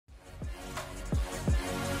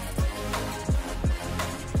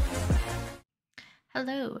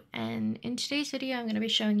Hello, and in today's video I'm going to be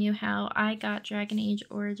showing you how I got Dragon Age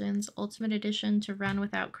Origins Ultimate Edition to run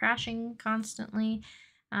without crashing constantly.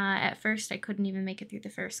 At first I couldn't even make it through the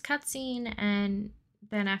first cutscene, and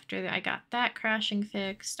then after I got that crashing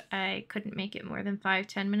fixed, I couldn't make it more than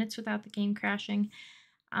 5-10 minutes without the game crashing.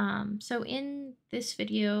 So in this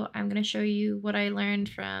video I'm going to show you what I learned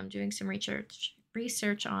from doing some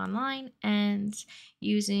research online and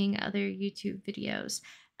using other YouTube videos.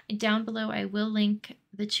 Down below, I will link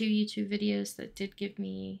the 2 YouTube videos that did give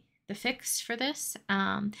me the fix for this.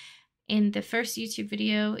 In the first YouTube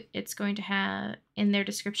video, it's going to have, in their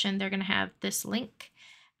description, they're going to have this link.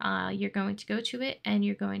 You're going to go to it, and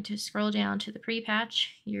you're going to scroll down to the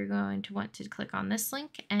pre-patch. You're going to want to click on this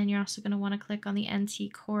link, and you're also going to want to click on the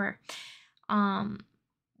NT Core.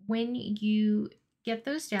 When you get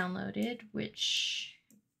those downloaded, which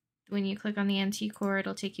when you click on the NT Core,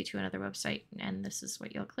 it'll take you to another website, and this is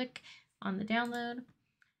what you'll click on the download.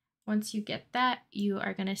 Once you get that, you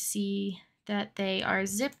are going to see that they are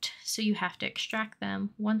zipped, so you have to extract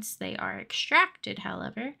them. Once they are extracted,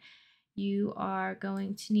 however, you are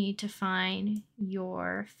going to need to find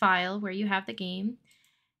your file where you have the game.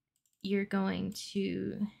 You're going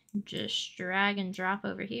to just drag and drop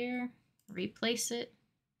over here, replace it.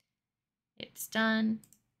 It's done.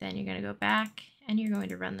 Then you're going to go back and you're going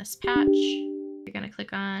to run this patch. You're going to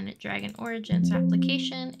click on Dragon Origins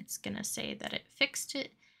application. It's going to say that it fixed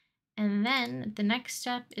it. And then the next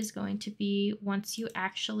step is going to be once you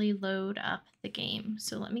actually load up the game.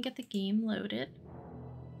 So let me get the game loaded.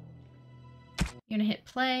 You're going to hit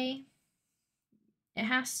play. It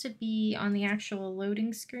has to be on the actual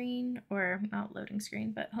loading screen, or not loading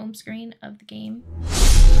screen, but home screen of the game.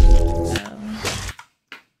 So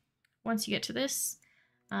once you get to this,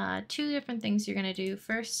 2 different things you're going to do.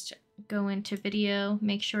 First, go into video,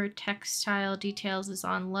 make sure textile details is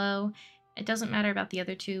on low. It doesn't matter about the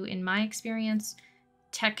other 2. In my experience,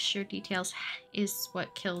 texture details is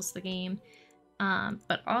what kills the game.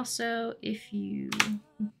 But also, if you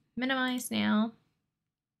minimize now,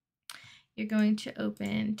 you're going to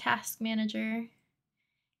open Task Manager.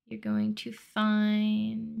 You're going to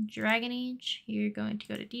find Dragon Age. You're going to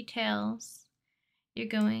go to Details. You're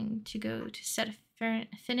going to go to Set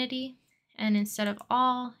Affinity, and instead of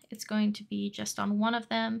all, it's going to be just on one of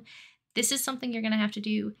them. This is something you're going to have to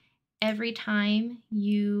do every time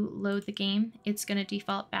you load the game. It's going to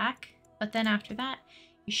default back, but then after that,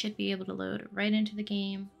 you should be able to load right into the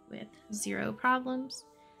game with 0 problems.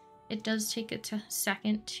 It does take a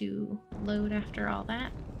second to load after all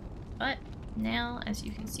that, but now, as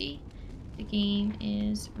you can see, the game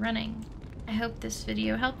is running. I hope this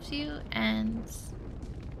video helps you, and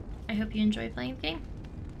I hope you enjoy playing the game.